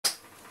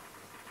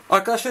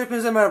Arkadaşlar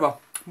hepinize merhaba.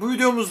 Bu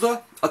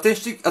videomuzda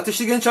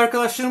ateşli genç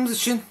arkadaşlarımız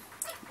için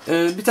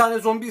bir tane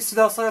zombi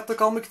silahsı hayatta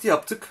kalma kiti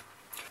yaptık.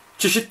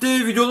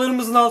 Çeşitli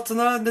videolarımızın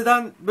altına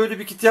neden böyle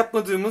bir kit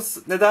yapmadığımız,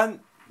 neden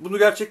bunu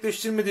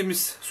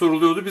gerçekleştirmediğimiz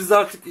soruluyordu. Biz de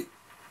artık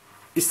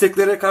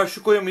isteklere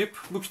karşı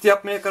koyamayıp bu kiti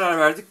yapmaya karar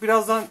verdik.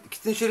 Birazdan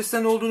kitin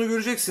içerisinde ne olduğunu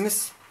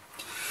göreceksiniz.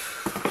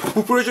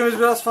 Bu projemiz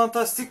biraz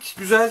fantastik,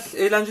 güzel,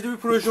 eğlenceli bir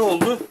proje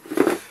oldu.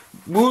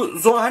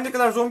 Bu her ne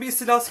kadar zombi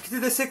istilası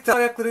kiti desek de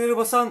ayakları yere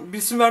basan bir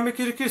isim vermek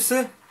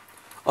gerekirse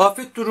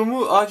afet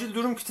durumu, acil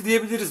durum kiti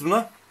diyebiliriz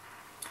buna.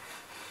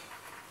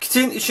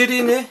 Kitin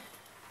içeriğini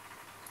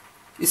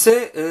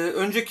ise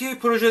önceki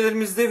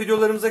projelerimizde,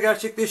 videolarımıza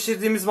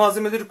gerçekleştirdiğimiz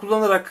malzemeleri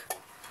kullanarak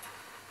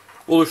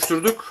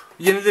oluşturduk.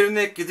 Yenilerini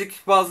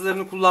ekledik,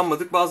 bazılarını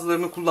kullanmadık,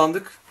 bazılarını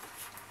kullandık.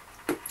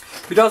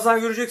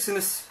 Birazdan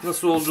göreceksiniz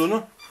nasıl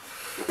olduğunu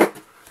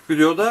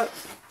videoda.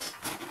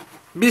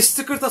 Bir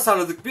sticker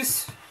tasarladık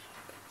biz.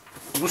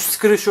 Bu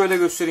sticker'ı şöyle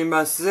göstereyim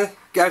ben size.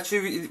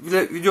 Gerçi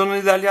videonun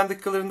ilerleyen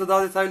dakikalarında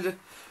daha detaylı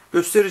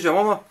göstereceğim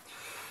ama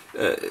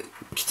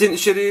kitin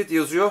içeriği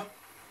yazıyor.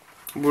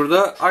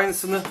 Burada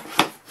aynısını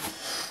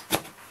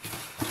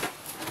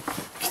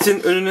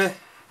kitin önüne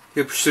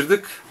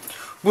yapıştırdık.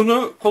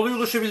 Bunu kolay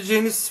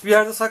ulaşabileceğiniz bir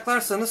yerde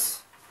saklarsanız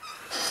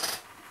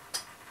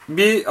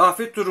bir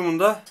afet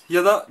durumunda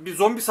ya da bir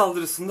zombi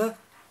saldırısında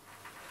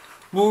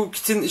bu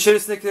kitin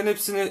içerisindekilerin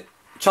hepsini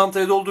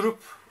çantaya doldurup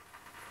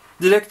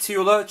direkt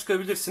yola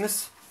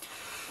çıkabilirsiniz.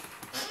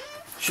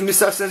 Şimdi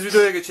isterseniz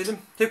videoya geçelim.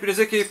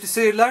 Hepinize keyifli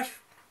seyirler.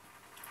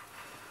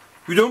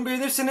 Videomu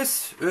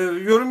beğenirseniz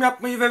yorum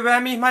yapmayı ve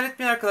beğenmeyi ihmal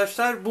etmeyin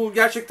arkadaşlar. Bu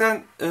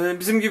gerçekten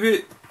bizim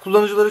gibi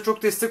kullanıcılara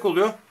çok destek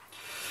oluyor.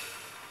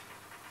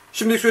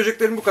 Şimdi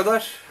söyleyeceklerim bu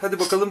kadar. Hadi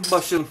bakalım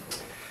başlayalım.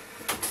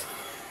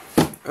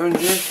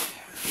 Önce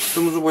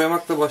kutumuzu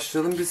boyamakla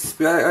başlayalım. Biz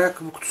bir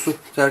ayakkabı kutusu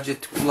tercih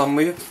ettik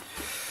kullanmayı.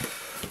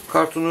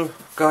 Kartonu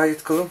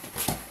gayet kalın.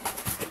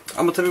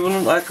 Ama tabii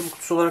bunun ayakkabı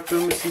kutusu olarak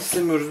görünmesini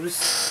istemiyoruz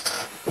biz.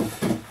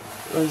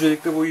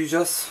 Öncelikle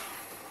boyayacağız.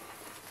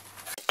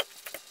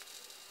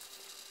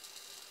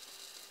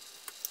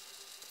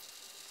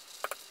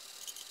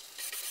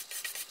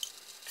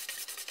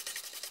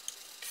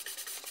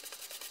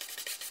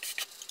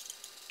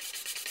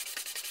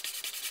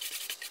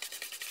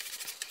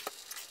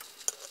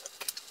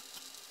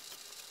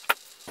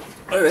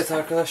 Evet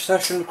arkadaşlar,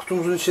 şimdi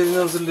kutumuzun içeriğini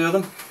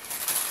hazırlayalım.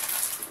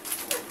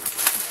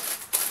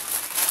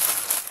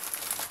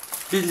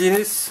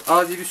 Bildiğiniz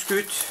adi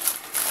bisküvit.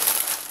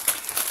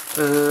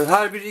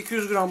 Her biri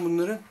 200 gram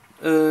bunların.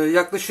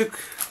 Yaklaşık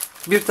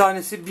bir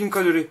tanesi 1000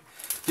 kalori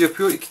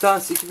yapıyor. 2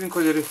 tanesi 2000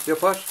 kalori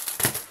yapar.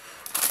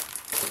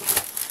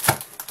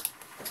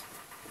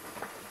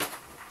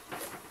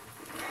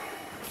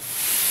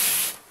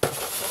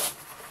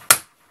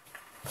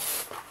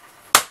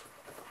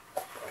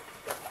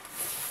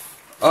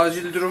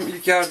 Acil durum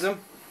ilk yardım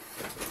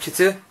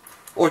kiti.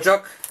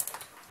 Ocak,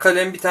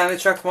 kalem, bir tane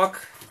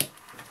çakmak,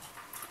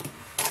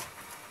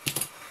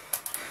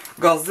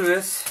 gazlı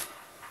bez,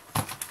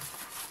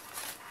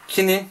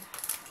 kinin,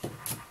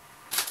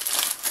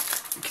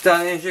 2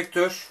 tane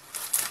enjektör,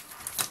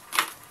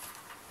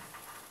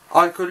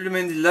 alkollü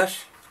mendiller,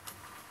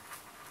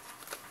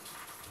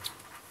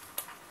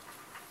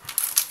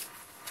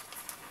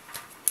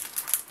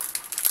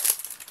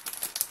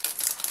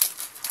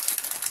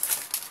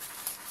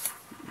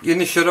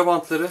 geniş yara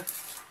bantları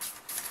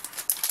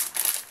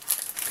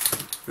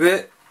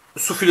ve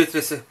su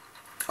filtresi.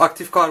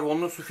 Aktif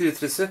karbonlu su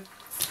filtresi.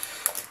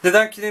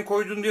 Neden kilin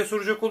koydun diye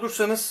soracak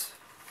olursanız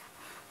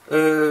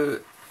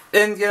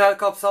en genel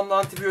kapsamlı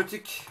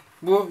antibiyotik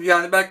bu.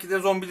 Yani belki de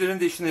zombilerin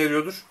de işine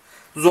yarıyordur.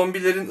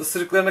 Zombilerin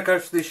ısırıklarına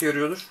karşı da işe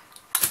yarıyordur.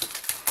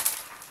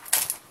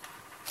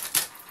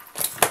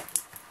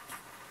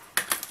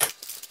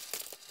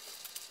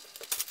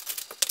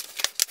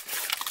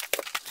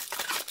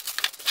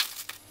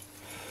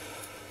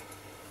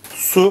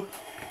 Su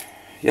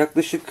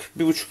yaklaşık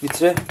 1,5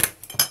 litre.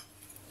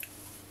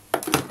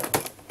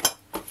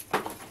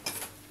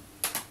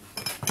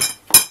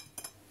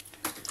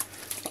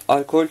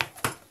 Alkol,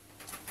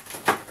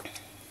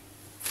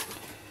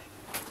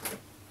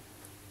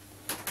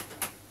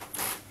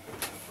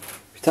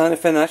 bir tane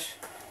fener,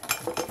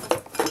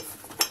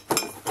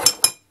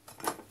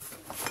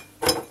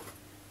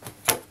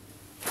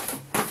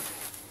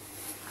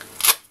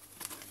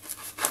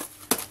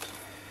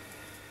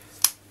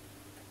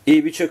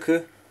 iyi bir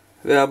çakı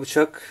veya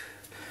bıçak.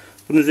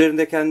 Bunun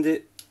üzerinde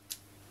kendi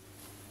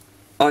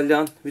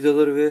alyan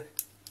vidaları ve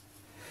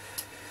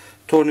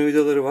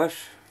tornavidaları var.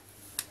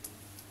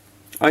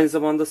 Aynı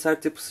zamanda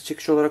sert yapısı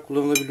çekiç olarak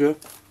kullanılabiliyor.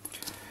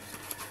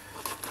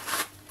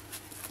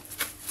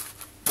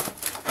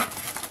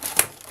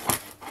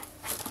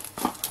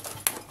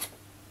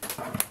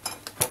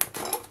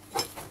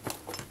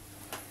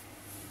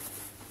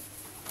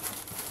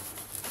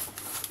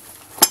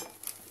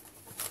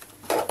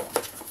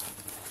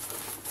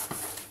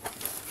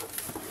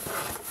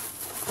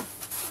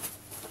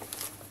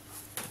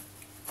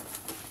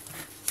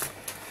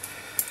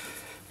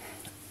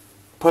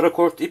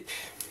 Parakord ip,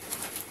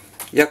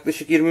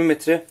 Yaklaşık 20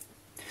 metre.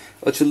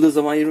 Açıldığı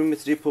zaman 20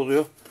 metre ip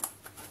oluyor.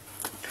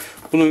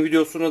 Bunun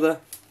videosuna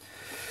da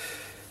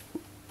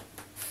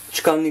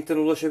çıkan linkten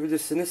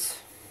ulaşabilirsiniz.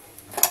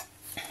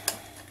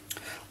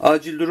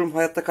 Acil durum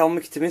hayatta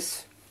kalma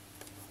kitimiz.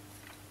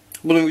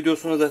 Bunun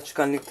videosuna da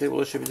çıkan linkte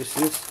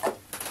ulaşabilirsiniz.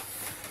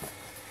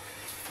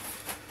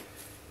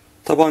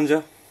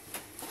 Tabanca.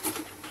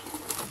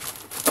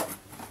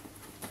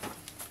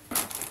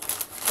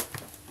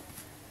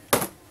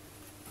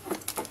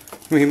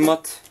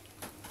 Mühimmat.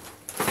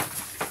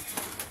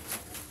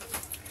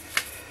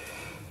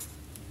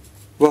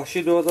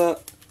 Vahşi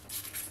doğada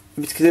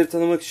bitkileri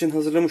tanımak için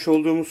hazırlamış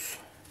olduğumuz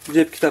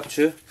cep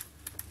kitapçığı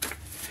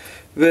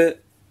ve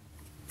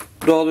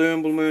doğal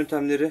öğün bulma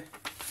yöntemleri,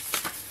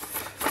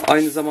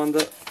 aynı zamanda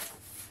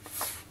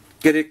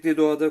gerekli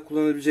doğada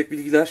kullanılabilecek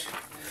bilgiler.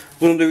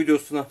 Bunun da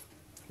videosuna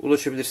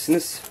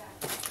ulaşabilirsiniz.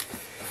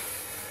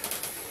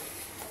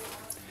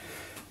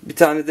 Bir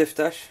tane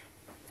defter.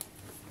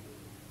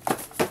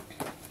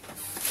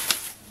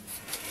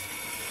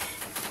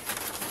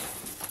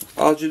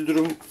 Acil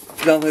durum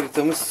plan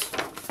haritamız.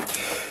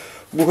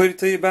 Bu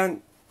haritayı ben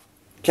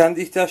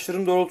kendi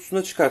ihtiyaçlarım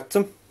doğrultusunda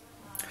çıkarttım.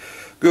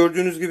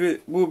 Gördüğünüz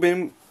gibi bu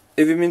benim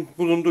evimin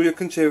bulunduğu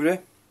yakın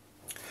çevre.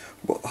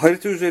 Bu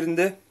harita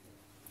üzerinde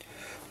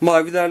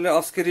mavilerle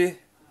askeri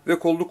ve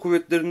kolluk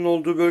kuvvetlerinin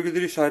olduğu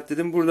bölgeleri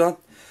işaretledim. Buradan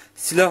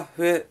silah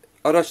ve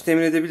araç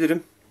temin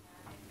edebilirim.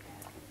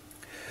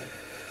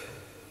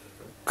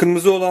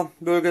 Kırmızı olan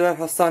bölgeler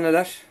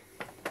hastaneler.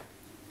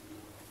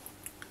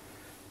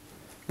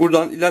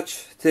 Buradan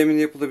ilaç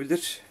temini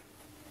yapılabilir.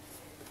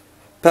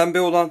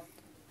 Pembe olan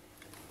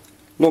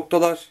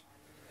noktalar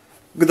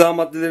gıda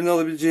maddelerini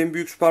alabileceğim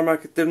büyük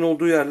süpermarketlerin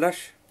olduğu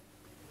yerler.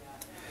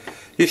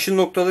 Yeşil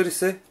noktalar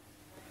ise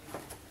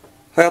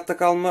hayatta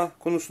kalma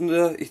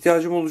konusunda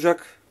ihtiyacım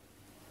olacak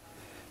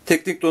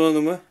teknik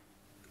donanımı,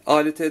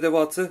 aleti,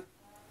 edevatı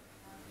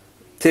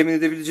temin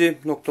edebileceğim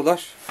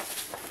noktalar.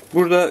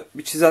 Burada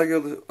bir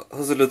çizelge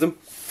hazırladım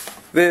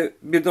ve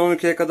 1'den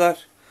 12'ye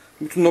kadar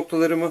bütün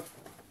noktalarımı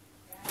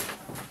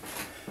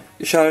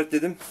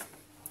işaretledim.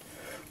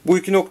 Bu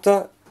iki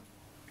nokta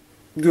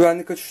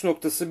güvenlik kaçış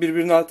noktası,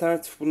 birbirine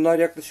alternatif. Bunlar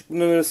yaklaşık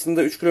bunların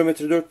arasında 3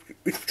 kilometre,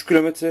 3,5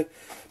 kilometre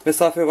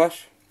mesafe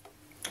var.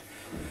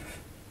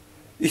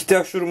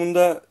 İhtiyaç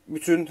durumunda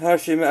bütün her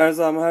şeyimi,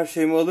 erzağımı, her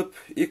şeyimi alıp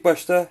ilk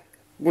başta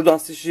buradan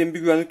seçeceğim bir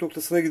güvenlik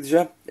noktasına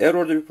gideceğim. Eğer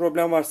orada bir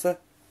problem varsa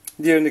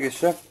diğerine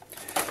geçeceğim.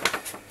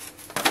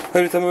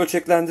 Haritamı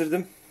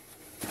ölçeklendirdim.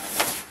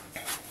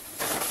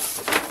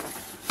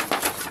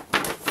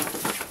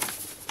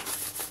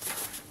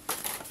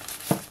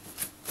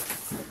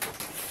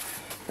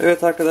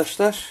 Evet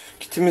arkadaşlar,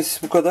 kitimiz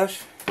bu kadar.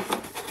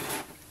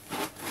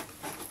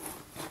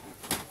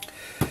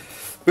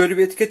 Böyle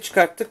bir etiket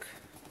çıkarttık.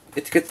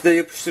 Etiketi de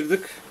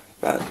yapıştırdık.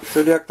 Ben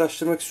şöyle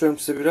yaklaştırmak istiyorum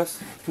size biraz.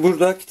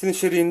 Burada kitin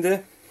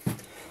içeriğinde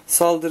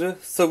saldırı,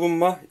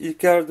 savunma,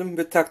 ilk yardım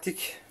ve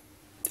taktik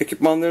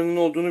ekipmanlarının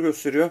olduğunu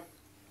gösteriyor.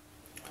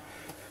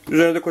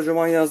 Üzerine de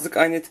kocaman yazdık.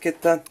 Aynı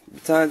etiketten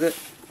bir tane de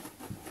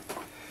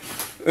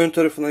ön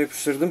tarafına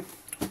yapıştırdım.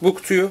 Bu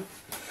kutuyu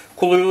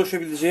kolay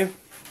ulaşabileceğim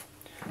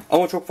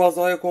ama çok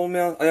fazla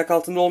ayak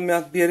altında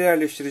olmayan bir yere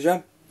yerleştireceğim.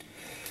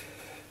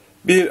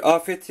 Bir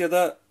afet ya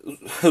da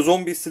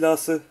zombi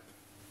istilası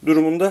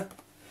durumunda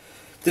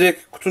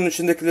direkt kutunun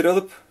içindekileri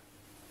alıp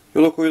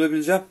yola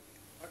koyulabileceğim.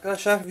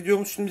 Arkadaşlar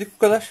videomuz şimdilik bu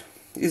kadar.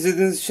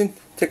 İzlediğiniz için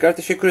tekrar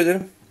teşekkür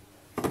ederim.